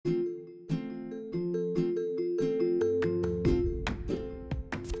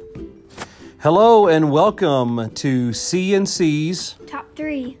Hello and welcome to C&C's Top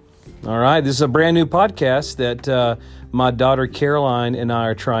 3. All right, this is a brand new podcast that my daughter Caroline and I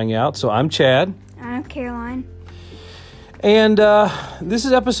are trying out. So I'm Chad. I'm Caroline. And this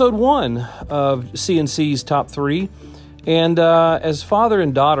is episode 1 of C&C's Top 3. And as father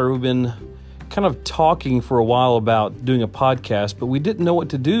and daughter, we've been kind of talking for a while about doing a podcast, but we didn't know what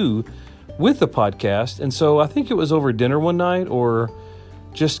to do with the podcast. And so I think it was over dinner one night or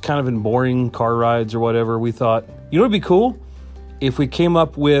just kind of in boring car rides or whatever, we thought, you know what would be cool? If we came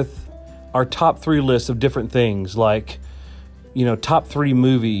up with our top 3 lists of different things, like, you know, top 3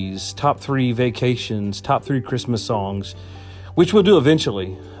 movies, top 3 vacations, top 3 Christmas songs, which we'll do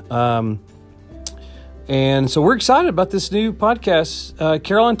eventually. And so we're excited about this new podcast.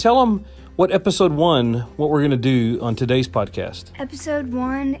 Caroline, tell them what episode 1, what we're going to do on today's podcast. Episode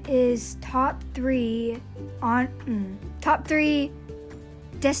 1 is top 3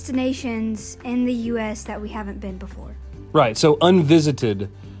 destinations in the U.S. that we haven't been before. Right, so unvisited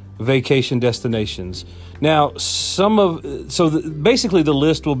vacation destinations. Now, basically the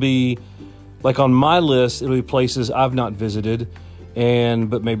list will be, like on my list, it'll be places I've not visited,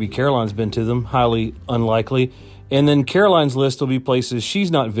 but maybe Caroline's been to them, highly unlikely. And then Caroline's list will be places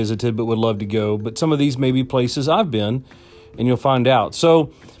she's not visited but would love to go, but some of these may be places I've been, and you'll find out. So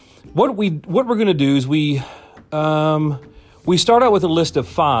what we're going to do is we start out with a list of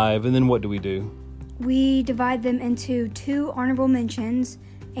 5, and then what do we do? We divide them into 2 honorable mentions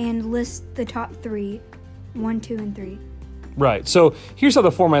and list the top 3, 1, 2, and 3. Right. So here's how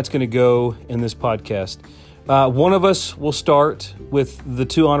the format's going to go in this podcast. One of us will start with the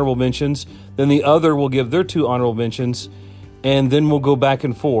 2 honorable mentions, then the other will give their 2 honorable mentions, and then we'll go back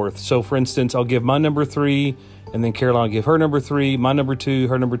and forth. So, for instance, I'll give my number 3, and then Caroline will give her number 3, my number 2,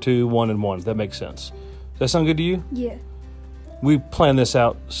 her number 2, 1, and 1. If that makes sense. Does that sound good to you? Yeah. We planned this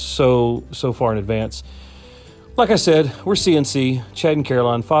out so far in advance. Like I said, we're C&C, Chad and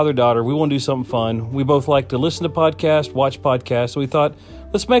Caroline, father-daughter. We want to do something fun. We both like to listen to podcasts, watch podcasts. So we thought,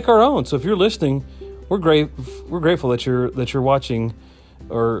 let's make our own. So if you're listening, we're grateful that you're watching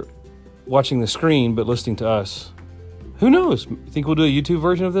the screen, but listening to us. Who knows? You think we'll do a YouTube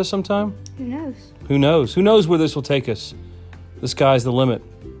version of this sometime? Who knows? Who knows? Who knows where this will take us? The sky's the limit.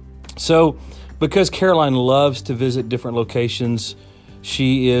 So, because Caroline loves to visit different locations,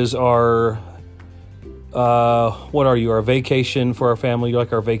 she is our, what are you, our vacation for our family? You're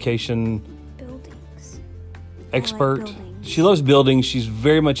like our vacation Buildings. expert. I like buildings. She loves buildings. She's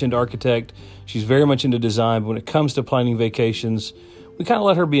very much into architect. She's very much into design. But when it comes to planning vacations, we kind of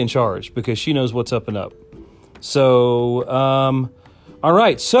let her be in charge because she knows what's up and up. So, all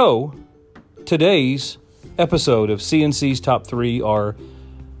right. So, today's episode of C&C's Top 3 are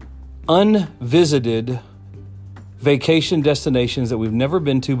unvisited vacation destinations that we've never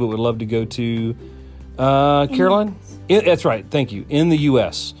been to but would love to go to. Caroline? That's right. Thank you. In the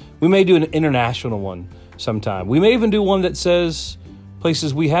U.S. We may do an international one sometime. We may even do one that says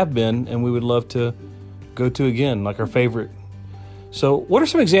places we have been and we would love to go to again, like our favorite. So what are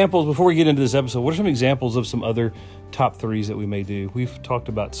some examples, before we get into this episode, what are some examples of some other top 3s that we may do? We've talked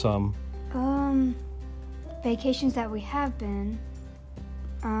about some. Vacations that we have been.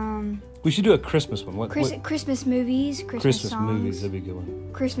 We should do a Christmas one. Christmas movies, Christmas songs, movies, that'd be a good one.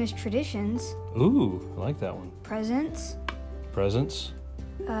 Christmas traditions. Ooh, I like that one. Presents.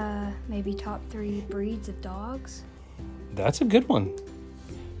 Maybe top 3 breeds of dogs. That's a good one.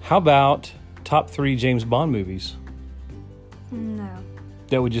 How about top 3 James Bond movies? No.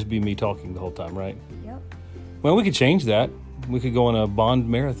 That would just be me talking the whole time, right? Yep. Well, we could change that. We could go on a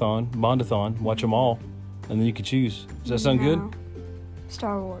Bondathon, watch them all, and then you could choose. Does that sound good?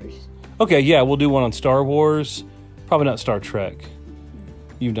 Star Wars. Okay, yeah, we'll do one on Star Wars. Probably not Star Trek.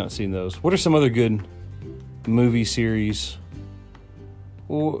 You've not seen those. What are some other good movie series?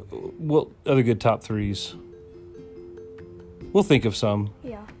 What other good top 3s? We'll think of some.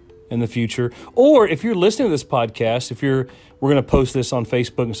 Yeah. In the future. Or if you're listening to this podcast, we're going to post this on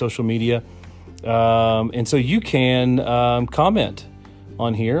Facebook and social media. And so you can comment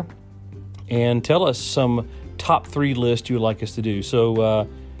on here and tell us some top 3 list you would like us to do. So,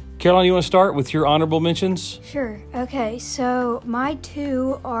 Caroline, you want to start with your honorable mentions? Sure. Okay, so my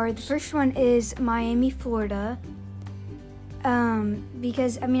 2 are, the first one is Miami, Florida.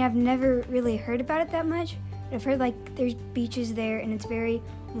 Because, I've never really heard about it that much. But I've heard, there's beaches there, and it's very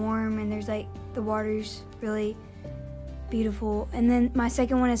warm, and there's, the water's really beautiful. And then my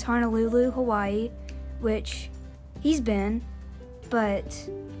second one is Honolulu, Hawaii, which he's been, but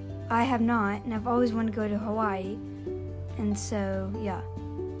I have not, and I've always wanted to go to Hawaii. And so, yeah.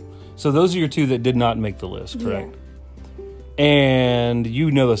 So those are your 2 that did not make the list, correct? Yeah. And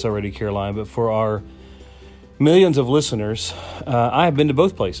you know this already, Caroline, but for our millions of listeners, I have been to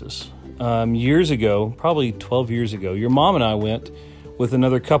both places. Years ago, probably 12 years ago, your mom and I went with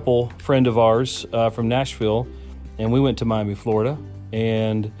another friend of ours from Nashville, and we went to Miami, Florida.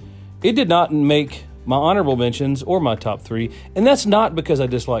 And it did not make my honorable mentions or my top 3. And that's not because I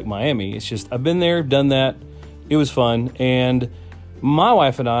dislike Miami. It's just I've been there, done that. It was fun. And my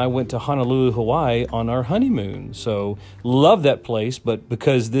wife and I went to Honolulu, Hawaii on our honeymoon. So love that place. But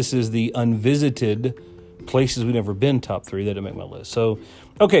because this is the unvisited places we've never been top 3, that didn't make my list. So,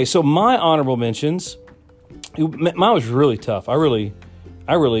 okay. So my honorable mentions, mine was really tough. I really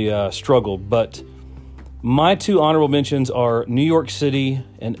struggled. But my 2 honorable mentions are New York City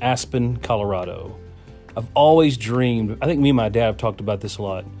and Aspen, Colorado. I've always dreamed, I think me and my dad have talked about this a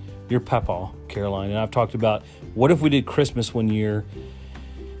lot. Your papa, Caroline, and I've talked about what if we did Christmas one year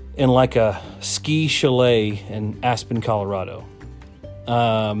in like a ski chalet in Aspen, Colorado.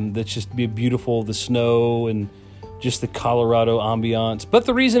 That's just be beautiful, the snow and just the Colorado ambiance. But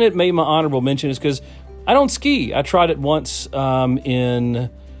the reason it made my honorable mention is because I don't ski. I tried it once in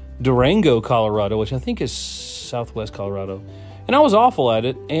Durango, Colorado, which I think is southwest Colorado. And I was awful at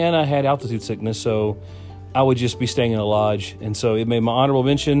it, and I had altitude sickness, so I would just be staying in a lodge. And so it made my honorable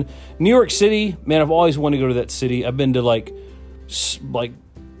mention. New York City, man, I've always wanted to go to that city. I've been to like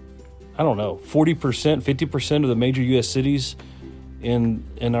I don't know, 40%, 50% of the major U.S. cities in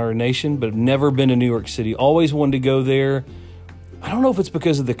our nation, but I've never been to New York City. Always wanted to go there. I don't know if it's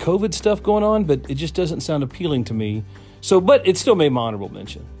because of the COVID stuff going on, but it just doesn't sound appealing to me. So, but it still made my honorable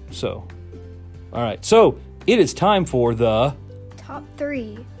mention. So, all right. So it is time for the top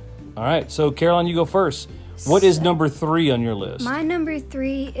 3. All right. So Caroline, you go first. What is number 3 on your list? My number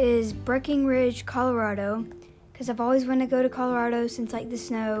 3 is Breckenridge, Colorado, because I've always wanted to go to Colorado since like the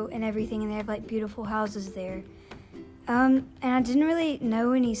snow and everything, and they have like beautiful houses there. And I didn't really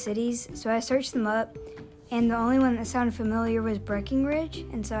know any cities, so I searched them up, and the only one that sounded familiar was Breckenridge,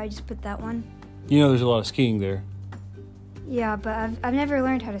 and so I just put that one. You know, there's a lot of skiing there. Yeah, but I've never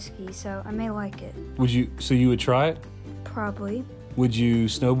learned how to ski, so I may like it. So you would try it? Probably. Would you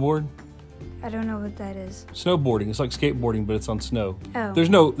snowboard? I don't know what that is. Snowboarding. It's like skateboarding, but it's on snow. Oh. There's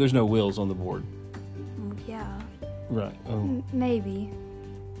no wheels on the board. Yeah. Right. Oh. Maybe.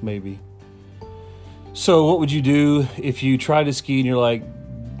 So what would you do if you tried to ski and you're like,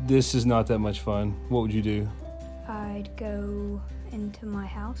 this is not that much fun? What would you do? I'd go into my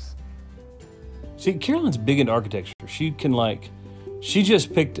house. See, Caroline's big into architecture. She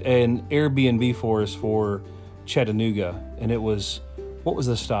just picked an Airbnb for us for Chattanooga, and it was, what was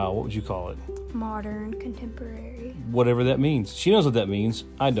the style? What would you call it? Modern, contemporary. Whatever that means. She knows what that means.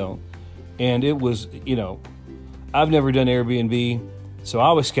 I don't. And it was, I've never done Airbnb, so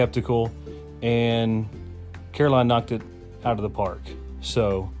I was skeptical, and Caroline knocked it out of the park.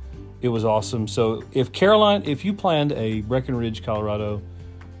 So it was awesome. So if you planned a Breckenridge, Colorado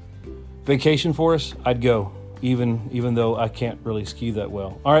vacation for us, I'd go, even though I can't really ski that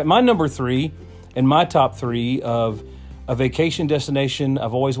well. All right, my number 3 and my top 3 of a vacation destination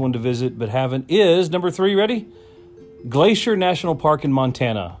I've always wanted to visit but haven't is number 3, ready? Glacier National Park in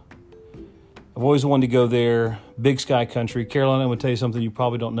Montana. I've always wanted to go there. Big sky country. Caroline, I'm going to tell you something you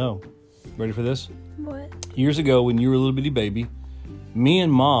probably don't know. Ready for this? What? Years ago, when you were a little bitty baby, me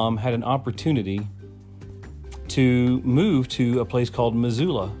and Mom had an opportunity to move to a place called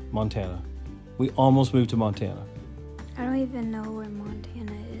Missoula, Montana. We almost moved to Montana. I don't even know where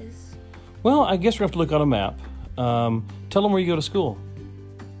Montana is. Well, I guess we have to look on a map. Tell them where you go to school.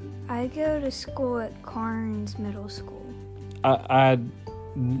 I go to school at Carnes Middle School. I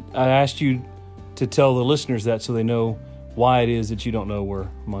asked you to tell the listeners that so they know why it is that you don't know where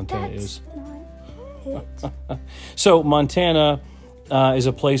Montana is. That's not it. So Montana is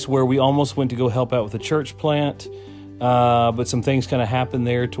a place where we almost went to go help out with a church plant, but some things kind of happened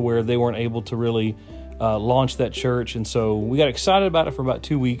there to where they weren't able to really launch that church, and so we got excited about it for about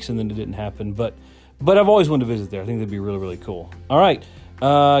 2 weeks, and then it didn't happen. But I've always wanted to visit there. I think that'd be really, really cool. All right,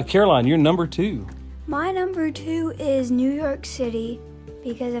 Caroline, you're number 2. My number 2 is New York City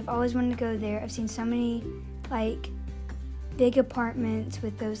because I've always wanted to go there. I've seen so many big apartments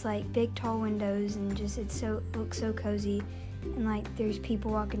with those big tall windows, and just it looks so cozy, and there's people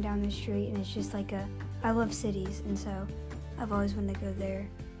walking down the street, and it's just I love cities, and so I've always wanted to go there.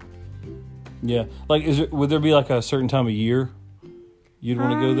 Yeah, would there be a certain time of year you'd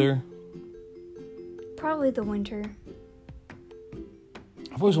want to go there? Probably the winter.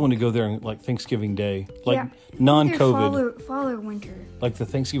 I've always wanted to go there on Thanksgiving Day, yeah. non-COVID, fall or winter, the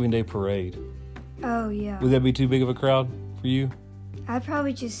Thanksgiving Day parade. Oh yeah. Would that be too big of a crowd for you? I'd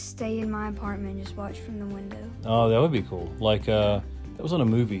probably just stay in my apartment and just watch from the window. Oh, that would be cool. Like, that was on a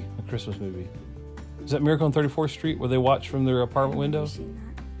movie, a Christmas movie. Is that Miracle on 34th Street where they watch from their apartment window? I've seen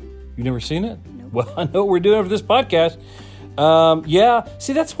that. You've never seen it? Nope. Well, I know what we're doing for this podcast. Yeah,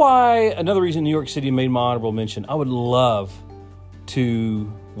 see, that's why another reason New York City made my honorable mention. I would love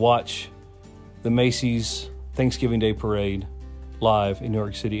to watch the Macy's Thanksgiving Day Parade live in New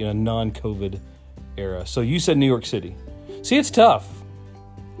York City in a non-COVID era. So you said New York City. See, it's tough.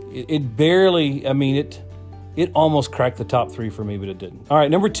 It barely, I mean, it almost cracked the top 3 for me, but it didn't. All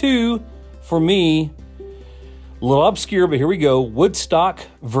right, number 2 for me, a little obscure, but here we go. Woodstock,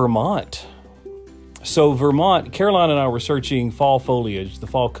 Vermont. So Vermont, Caroline and I were searching fall foliage, the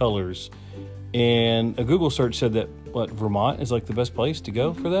fall colors, and a Google search said that, Vermont is like the best place to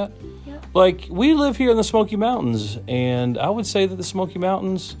go for that? Yep. Like, we live here in the Smoky Mountains, and I would say that the Smoky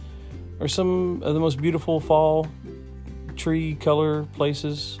Mountains are some of the most beautiful fall tree color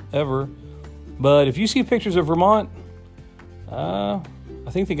places ever. But if you see pictures of Vermont, I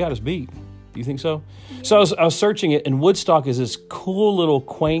think they got us beat. Do you think so? Yeah. So I was searching it, and Woodstock is this cool little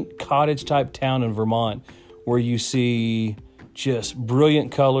quaint cottage type town in Vermont where you see just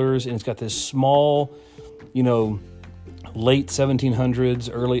brilliant colors, and it's got this small, late 1700s,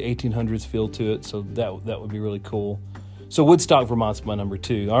 early 1800s feel to it. So that would be really cool. So Woodstock, Vermont's my number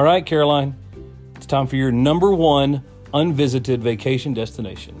 2. All right, Caroline, it's time for your number 1 unvisited vacation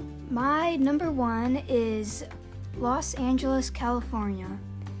destination. My number 1 is Los Angeles, California.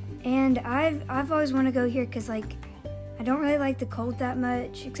 And I've always wanted to go here because, I don't really like the cold that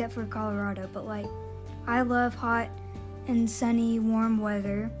much, except for Colorado. But, I love hot and sunny, warm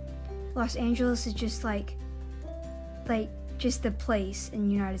weather. Los Angeles is just, just the place in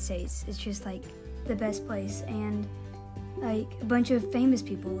the United States. It's just, the best place. And, a bunch of famous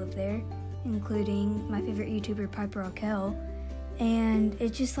people live there, including my favorite YouTuber, Piper Raquel. And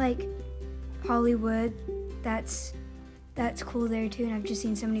it's just, Hollywood. That's cool there too, and I've just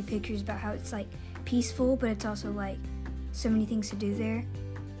seen so many pictures about how it's peaceful, but it's also so many things to do there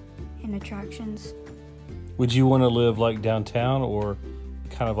and attractions. Would you want to live downtown or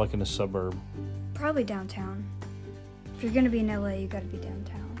kind of in a suburb? Probably downtown. If you're gonna be in LA, you gotta be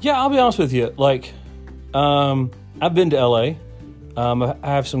downtown. Yeah, I'll be honest with you. I've been to LA. I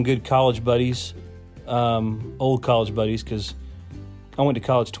have some good college buddies, old college buddies, because I went to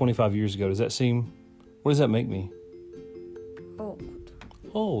college 25 years ago. What does that make me?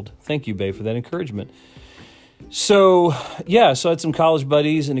 Old. Thank you, babe, for that encouragement. So I had some college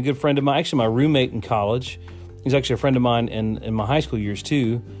buddies and a good friend of mine, actually my roommate in college. He's actually a friend of mine in my high school years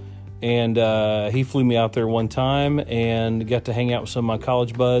too. And he flew me out there one time and got to hang out with some of my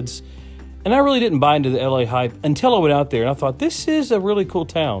college buds. And I really didn't buy into the LA hype until I went out there and I thought, this is a really cool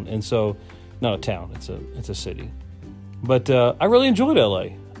town. And so, not a town, it's a city. But I really enjoyed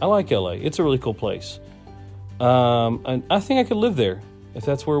LA. I like LA. It's a really cool place. And I think I could live there if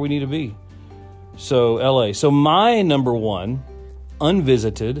that's where we need to be. So LA. So my number 1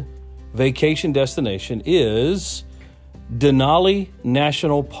 unvisited vacation destination is Denali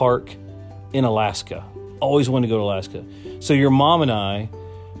National Park in Alaska. Always wanted to go to Alaska. So your mom and I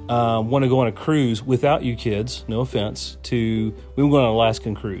want to go on a cruise without you kids, no offense, we want to go on an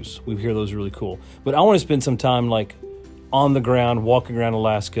Alaskan cruise. We hear those are really cool. But I want to spend some time on the ground, walking around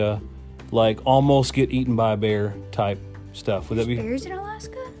Alaska, almost get eaten by a bear type stuff. Would that be bears in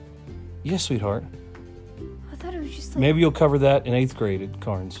Alaska? Yes, sweetheart. I thought it was just Maybe you'll cover that in 8th grade at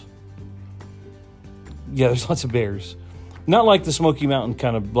Carnes. Yeah, there's lots of bears. Not like the Smoky Mountain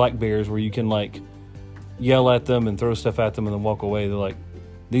kind of black bears where you can yell at them and throw stuff at them and then walk away. They're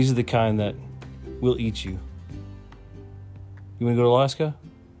these are the kind that will eat you. You want to go to Alaska?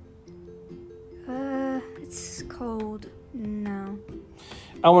 It's cold. No.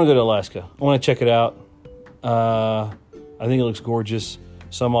 I want to go to Alaska. I want to check it out. I think it looks gorgeous,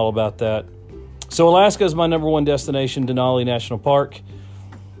 so I'm all about that. So Alaska is my number 1 destination, Denali National Park.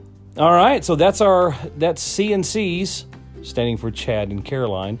 All right, so that's CNC's, standing for Chad and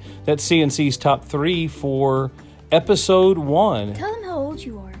Caroline. That's CNC's top 3 for episode 1. Tell them how old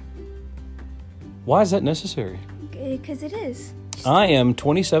you are. Why is that necessary? Because it is. I am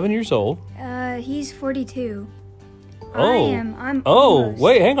 27 years old. He's 42. Oh. I'm almost.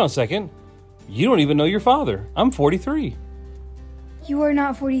 Wait, hang on a second. You don't even know your father. I'm 43. You are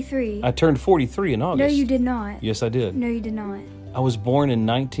not 43. I turned 43 in August. No, you did not. Yes, I did. No, you did not. I was born in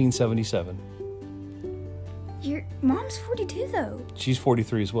 1977. Your mom's 42, though. She's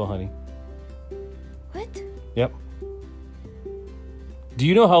 43 as well, honey. What? Yep. Do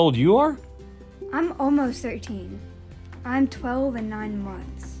you know how old you are? I'm almost 13. I'm 12 and 9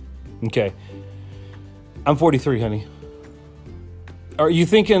 months. Okay. I'm 43, honey. Are you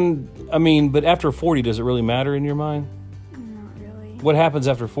thinking, I mean, but after 40, does it really matter in your mind? Not really. What happens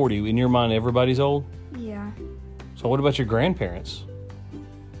after 40? In your mind, everybody's old? Yeah. So what about your grandparents?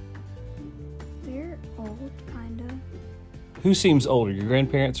 They're old, kind of. Who seems older, your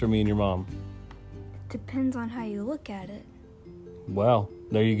grandparents or me and your mom? Depends on how you look at it. Wow,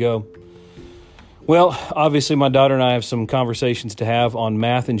 there you go. Well, obviously my daughter and I have some conversations to have on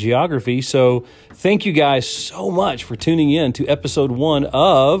math and geography, so thank you guys so much for tuning in to episode 1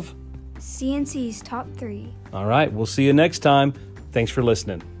 of CNC's Top 3. All right, we'll see you next time. Thanks for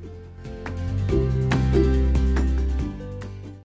listening.